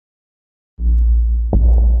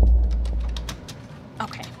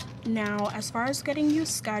Now, as far as getting you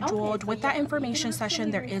scheduled, with that information session,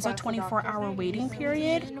 there is a 24-hour waiting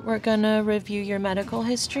period. We're gonna review your medical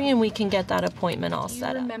history and we can get that appointment all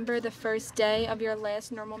set up. Do you remember the first day of your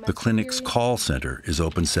last normal menstrual The clinic's period? call center is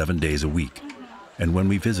open 7 days a week, and when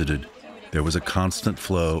we visited, there was a constant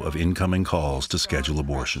flow of incoming calls to schedule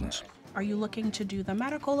abortions. Are you looking to do the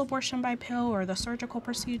medical abortion by pill or the surgical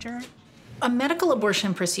procedure? A medical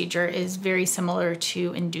abortion procedure is very similar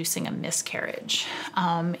to inducing a miscarriage.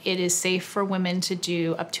 It is safe for women to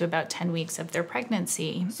do up to about 10 weeks of their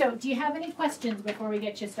pregnancy. So do you have any questions before we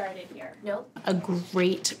get you started here? No. A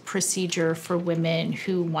great procedure for women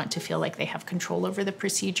who want to feel like they have control over the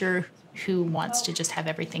procedure, who wants to just have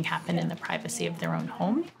everything happen in the privacy of their own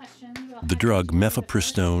home. The drug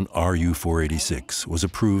mifepristone RU-486 was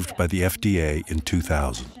approved by the FDA in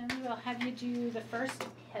 2000. We'll have you do the first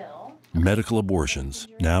pill. Medical abortions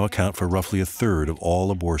now account for roughly a third of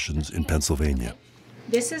all abortions in Pennsylvania.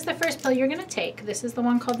 This is the first pill you're going to take. This is the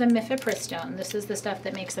one called the mifepristone. This is the stuff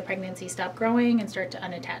that makes the pregnancy stop growing and start to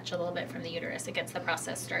unattach a little bit from the uterus. It gets the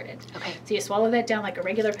process started. Okay. So you swallow that down like a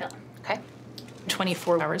regular pill. Okay.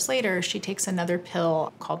 24 hours later, she takes another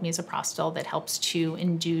pill called misoprostol that helps to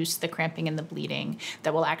induce the cramping and the bleeding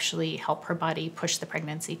that will actually help her body push the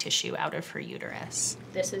pregnancy tissue out of her uterus.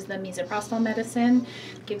 This is the misoprostol medicine.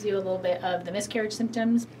 Gives you a little bit of the miscarriage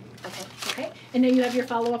symptoms. Okay. Okay. And then you have your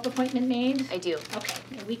follow-up appointment made? I do. Okay.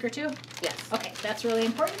 A week or two? Yes. Okay. That's really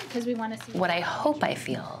important because we want to see. What I hope I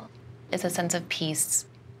feel is a sense of peace,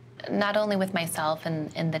 not only with myself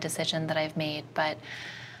and in the decision that I've made, but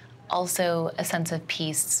also a sense of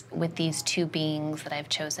peace with these two beings that I've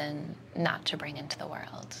chosen not to bring into the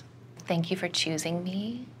world. Thank you for choosing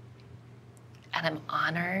me, and I'm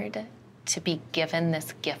honored to be given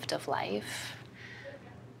this gift of life.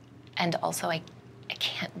 And also, I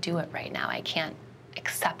can't do it right now. I can't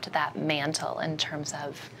accept that mantle in terms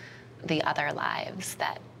of the other lives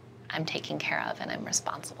that I'm taking care of and I'm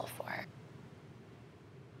responsible for.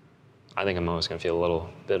 I think I'm always going to feel a little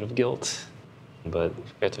bit of guilt, but we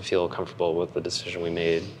have to feel comfortable with the decision we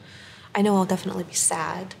made. I know I'll definitely be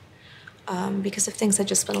sad because if things had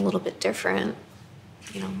just been a little bit different,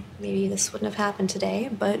 you know, maybe this wouldn't have happened today,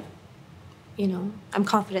 but, you know, I'm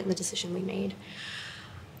confident in the decision we made.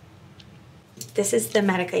 This is the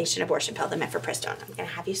medication abortion pill, the mifepristone. I'm going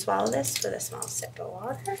to have you swallow this with a small sip of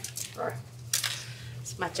water, or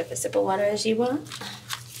as much of a sip of water as you want.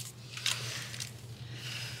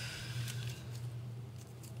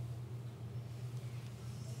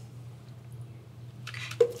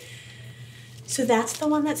 So that's the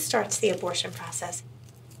one that starts the abortion process.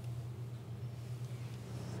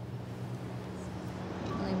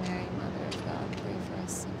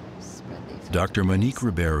 Dr. Monique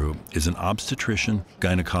Ribeiro is an obstetrician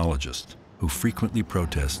gynecologist who frequently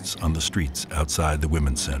protests on the streets outside the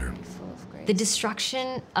Women's Center. The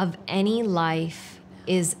destruction of any life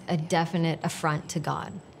is a definite affront to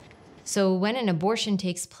God. So when an abortion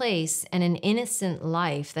takes place and an innocent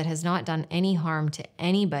life that has not done any harm to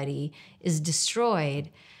anybody is destroyed,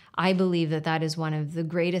 I believe that that is one of the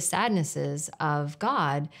greatest sadnesses of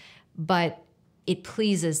God, but it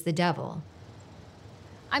pleases the devil.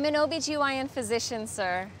 I'm an OB-GYN physician,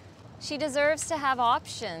 sir. She deserves to have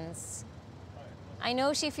options. I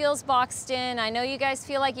know she feels boxed in. I know you guys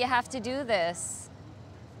feel like you have to do this.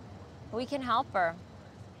 We can help her.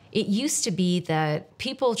 It used to be that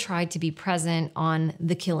people tried to be present on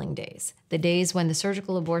the killing days, the days when the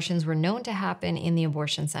surgical abortions were known to happen in the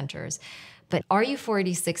abortion centers. But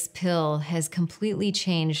RU-486 pill has completely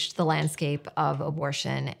changed the landscape of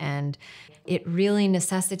abortion, and it really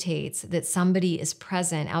necessitates that somebody is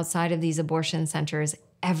present outside of these abortion centers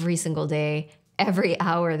every single day, every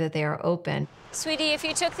hour that they are open. Sweetie, if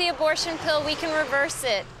you took the abortion pill, we can reverse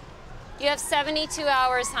it. You have 72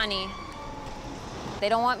 hours, honey. They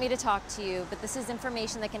don't want me to talk to you, but this is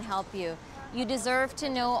information that can help you. You deserve to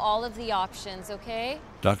know all of the options, okay?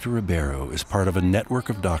 Dr. Ribeiro is part of a network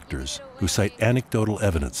of doctors who cite anecdotal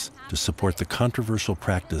evidence to support the controversial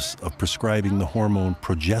practice of prescribing the hormone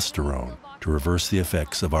progesterone to reverse the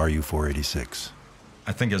effects of RU-486.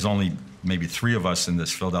 I think there's only maybe 3 of us in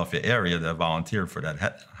this Philadelphia area that volunteered for that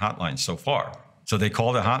hotline so far. So they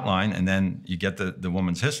call the hotline, and then you get the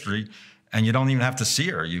woman's history, and you don't even have to see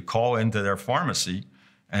her. You call into their pharmacy,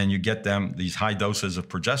 and you get them these high doses of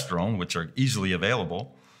progesterone, which are easily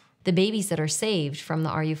available. The babies that are saved from the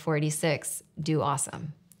RU-486 do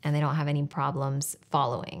awesome, and they don't have any problems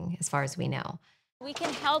following, as far as we know. We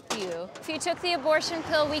can help you. If you took the abortion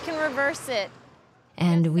pill, we can reverse it.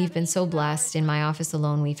 And we've been so blessed. In my office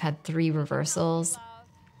alone, we've had 3 reversals.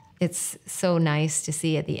 It's so nice to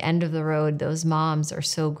see at the end of the road, those moms are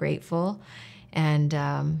so grateful.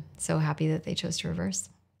 And so happy that they chose to reverse.